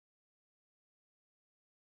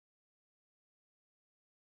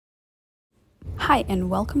Hi and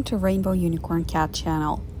welcome to Rainbow Unicorn Cat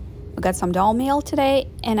channel. We got some doll mail today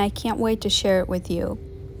and I can't wait to share it with you.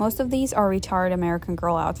 Most of these are retired American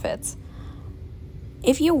Girl outfits.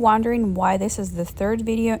 If you're wondering why this is the third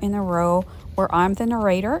video in a row where I'm the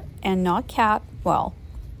narrator and not Cat, well,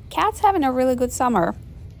 Cat's having a really good summer.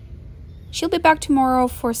 She'll be back tomorrow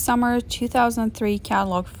for summer 2003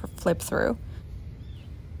 catalog flip through.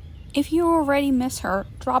 If you already miss her,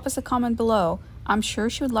 drop us a comment below. I'm sure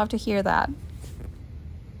she would love to hear that.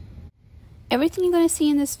 Everything you're going to see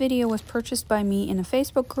in this video was purchased by me in a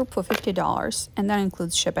Facebook group for $50, and that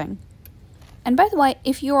includes shipping. And by the way,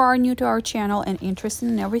 if you are new to our channel and interested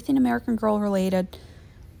in everything American Girl related,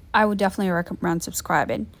 I would definitely recommend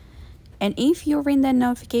subscribing. And if you ring that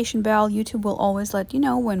notification bell, YouTube will always let you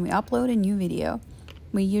know when we upload a new video.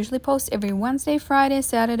 We usually post every Wednesday, Friday,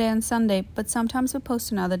 Saturday, and Sunday, but sometimes we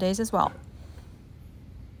post on other days as well.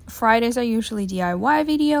 Fridays are usually DIY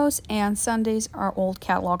videos and Sundays are old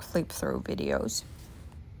catalog flip-through videos.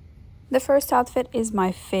 The first outfit is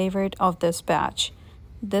my favorite of this batch.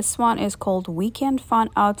 This one is called Weekend Fun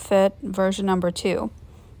Outfit version number 2.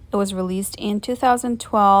 It was released in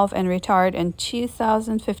 2012 and retired in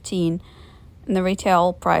 2015 and the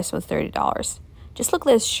retail price was $30. Just look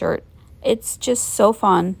at this shirt. It's just so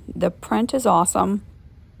fun. The print is awesome.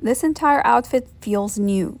 This entire outfit feels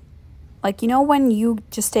new. Like, you know when you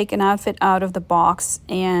just take an outfit out of the box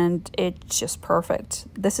and it's just perfect?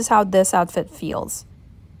 This is how this outfit feels.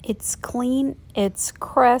 It's clean, it's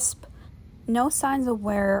crisp, no signs of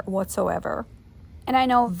wear whatsoever. And I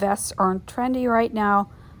know vests aren't trendy right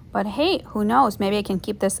now, but hey, who knows? Maybe I can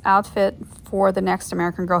keep this outfit for the next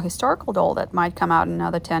American Girl historical doll that might come out in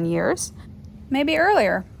another 10 years. Maybe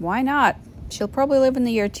earlier, why not? She'll probably live in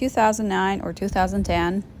the year 2009 or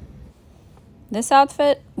 2010. This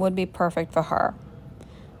outfit would be perfect for her.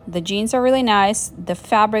 The jeans are really nice, the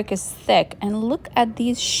fabric is thick, and look at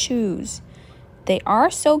these shoes. They are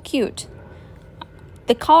so cute.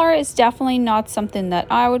 The color is definitely not something that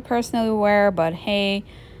I would personally wear, but hey,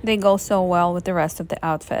 they go so well with the rest of the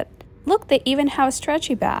outfit. Look, they even have a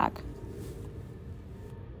stretchy bag.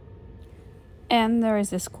 And there is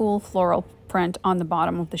this cool floral print on the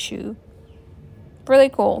bottom of the shoe. Really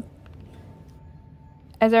cool.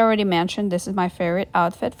 As I already mentioned, this is my favorite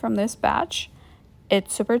outfit from this batch.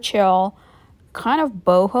 It's super chill, kind of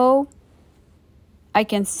boho. I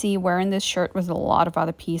can see wearing this shirt with a lot of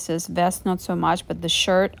other pieces. Vest not so much, but the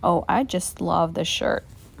shirt, oh, I just love this shirt.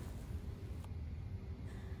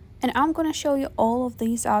 And I'm going to show you all of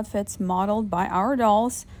these outfits modeled by our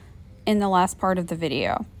dolls in the last part of the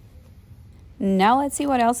video. Now let's see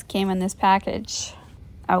what else came in this package.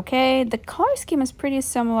 Okay, the color scheme is pretty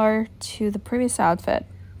similar to the previous outfit.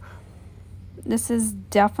 This is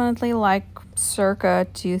definitely like circa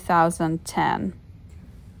 2010.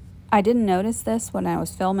 I didn't notice this when I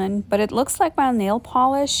was filming, but it looks like my nail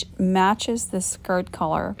polish matches the skirt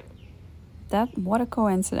color. What a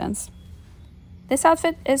coincidence. This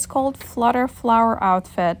outfit is called Flutter Flower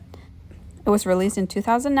Outfit. It was released in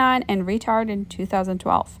 2009 and retired in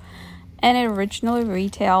 2012. And it originally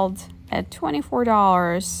retailed at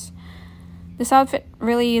 $24. This outfit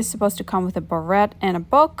really is supposed to come with a barrette and a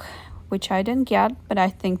book, which I didn't get, but I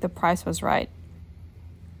think the price was right.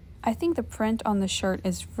 I think the print on the shirt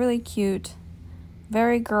is really cute,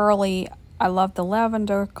 very girly. I love the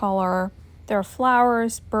lavender color. There are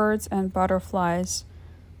flowers, birds, and butterflies.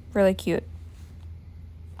 Really cute.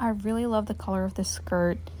 I really love the color of the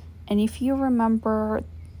skirt. And if you remember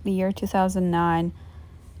the year 2009,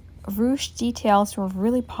 ruche details were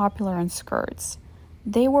really popular in skirts.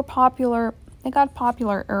 They got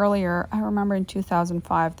popular earlier. I remember in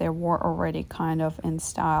 2005 they were already kind of in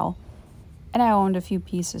style. And I owned a few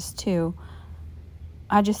pieces too.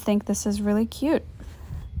 I just think this is really cute.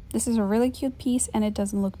 This is a really cute piece and it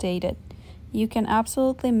doesn't look dated. You can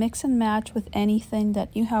absolutely mix and match with anything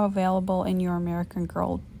that you have available in your American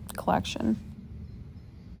Girl collection.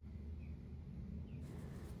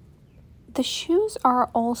 The shoes are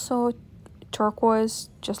also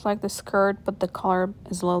turquoise, just like the skirt, but the color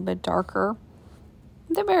is a little bit darker.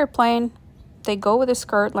 They're very plain. They go with the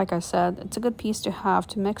skirt, like I said. It's a good piece to have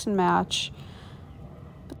to mix and match,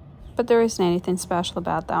 but there isn't anything special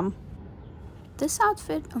about them. This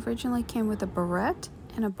outfit originally came with a barrette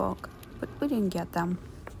and a book, but we didn't get them.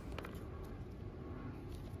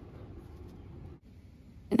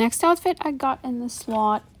 The next outfit I got in the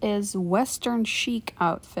slot is Western Chic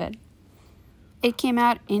outfit. It came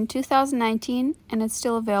out in 2019 and it's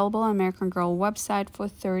still available on American Girl website for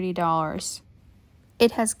 $30.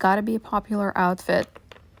 It has got to be a popular outfit.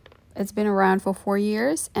 It's been around for 4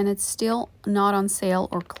 years and it's still not on sale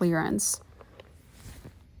or clearance.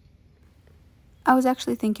 I was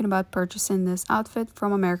actually thinking about purchasing this outfit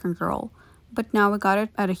from American Girl, but now we got it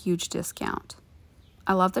at a huge discount.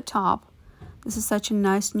 I love the top. This is such a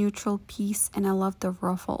nice neutral piece, and I love the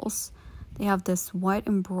ruffles. They have this white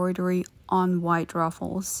embroidery on white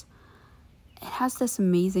ruffles. It has this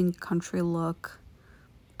amazing country look.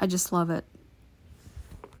 I just love it.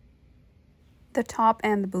 The top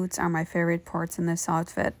and the boots are my favorite parts in this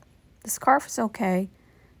outfit. The scarf is okay,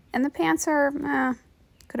 and the pants are,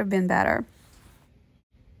 could have been better.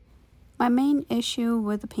 My main issue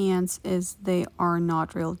with the pants is they are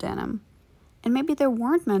not real denim. And maybe they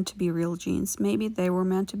weren't meant to be real jeans. Maybe they were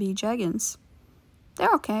meant to be jeggings.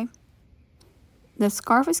 They're okay. The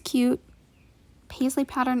scarf is cute. Paisley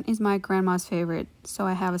pattern is my grandma's favorite, so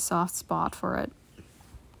I have a soft spot for it.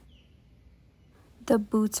 The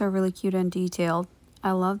boots are really cute and detailed.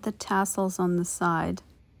 I love the tassels on the side.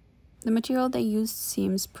 The material they used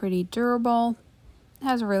seems pretty durable. It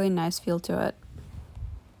has a really nice feel to it.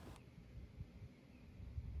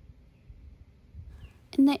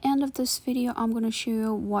 In the end of this video, I'm going to show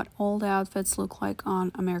you what all the outfits look like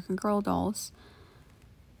on American Girl dolls.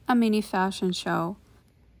 A mini fashion show.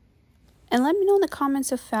 And let me know in the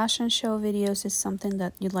comments if fashion show videos is something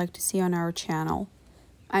that you'd like to see on our channel.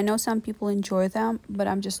 I know some people enjoy them, but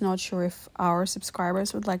I'm just not sure if our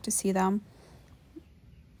subscribers would like to see them.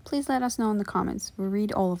 Please let us know in the comments. We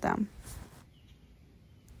read all of them.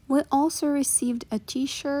 We also received a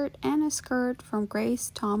t-shirt and a skirt from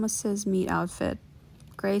Grace Thomas's meet outfit.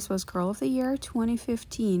 Grace was Girl of the Year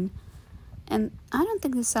 2015, and I don't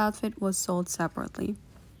think this outfit was sold separately.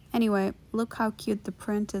 Anyway, look how cute the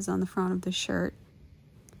print is on the front of the shirt.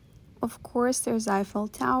 Of course, there's Eiffel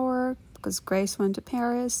Tower, because Grace went to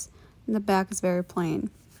Paris, and the back is very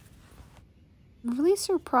plain. I'm really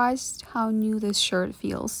surprised how new this shirt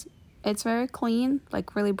feels. It's very clean,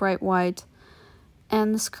 like really bright white,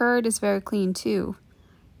 and the skirt is very clean too.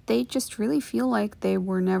 They just really feel like they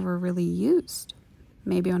were never really used.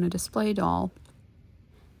 Maybe on a display doll.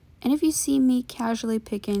 And if you see me casually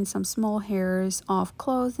picking some small hairs off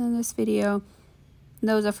clothes in this video,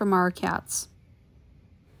 those are from our cats.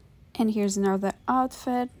 And here's another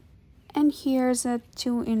outfit. And here's a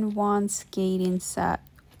 2-in-1 skating set,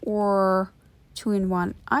 or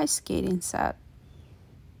 2-in-1 ice skating set.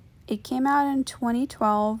 It came out in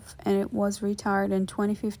 2012 and it was retired in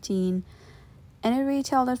 2015, and it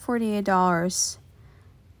retailed at $48.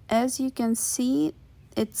 As you can see,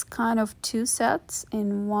 it's kind of 2 sets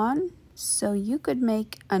in one, so you could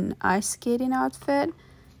make an ice skating outfit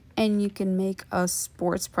and you can make a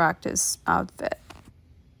sports practice outfit.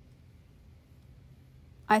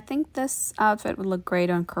 I think this outfit would look great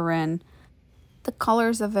on Corinne. The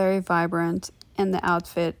colors are very vibrant and the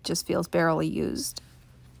outfit just feels barely used.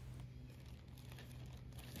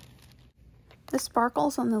 The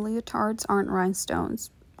sparkles on the leotards aren't rhinestones.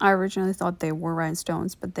 I originally thought they were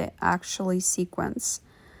rhinestones, but they actually sequins.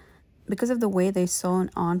 Because of the way they sewn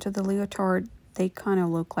onto the leotard, they kind of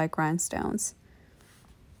look like rhinestones.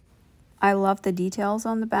 I love the details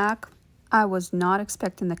on the back. I was not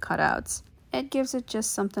expecting the cutouts. It gives it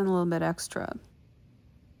just something a little bit extra.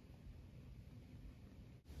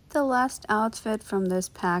 The last outfit from this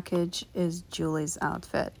package is Julie's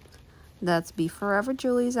outfit. That's Be Forever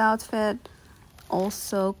Julie's outfit.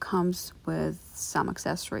 Also comes with some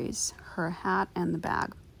accessories, her hat and the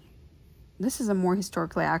bag. This is a more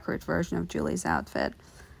historically accurate version of Julie's outfit.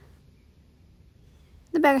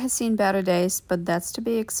 The bag has seen better days, but that's to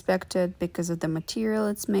be expected because of the material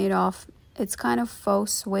it's made of. It's kind of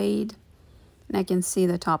faux suede, and I can see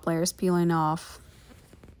the top layers peeling off.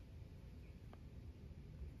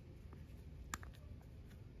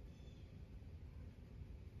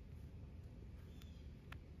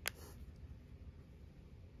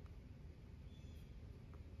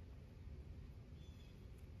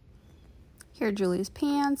 Here are Julie's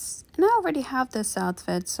pants, and I already have this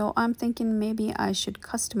outfit, so I'm thinking maybe I should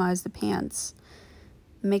customize the pants.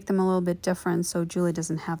 Make them a little bit different so Julie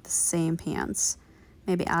doesn't have the same pants.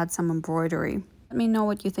 Maybe add some embroidery. Let me know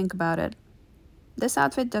what you think about it. This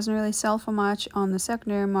outfit doesn't really sell for much on the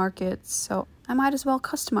secondary market, so I might as well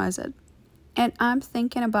customize it. And I'm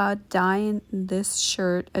thinking about dyeing this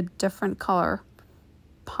shirt a different color,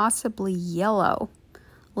 possibly yellow.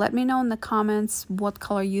 Let me know in the comments what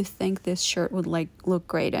color you think this shirt would look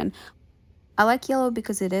great in. I like yellow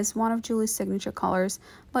because it is one of Julie's signature colors,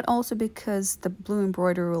 but also because the blue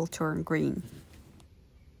embroidery will turn green.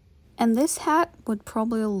 And this hat would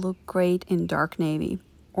probably look great in dark navy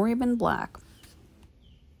or even black.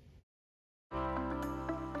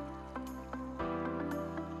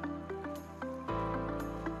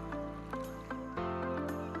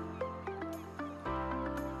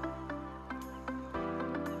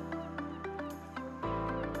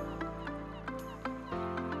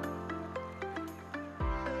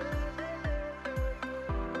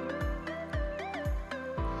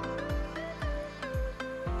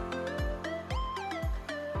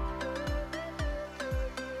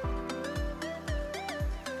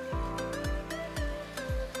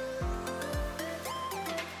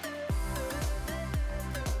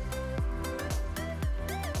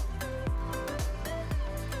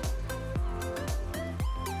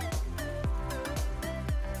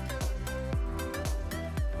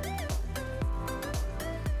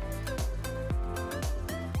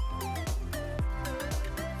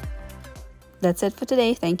 That's it for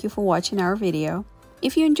today. Thank you for watching our video.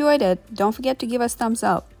 If you enjoyed it, don't forget to give us thumbs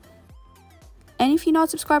up. And if you're not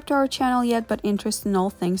subscribed to our channel yet but interested in all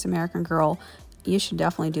things American Girl, you should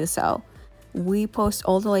definitely do so. We post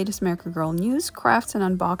all the latest American Girl news, crafts, and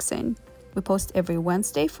unboxing. We post every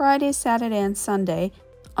Wednesday, Friday, Saturday, and Sunday.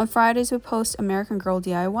 On Fridays, we post American Girl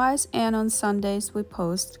DIYs, and on Sundays, we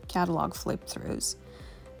post catalog flip-throughs.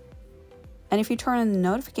 And if you turn on the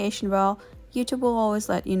notification bell, YouTube will always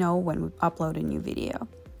let you know when we upload a new video.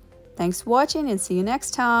 Thanks for watching and see you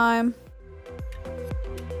next time!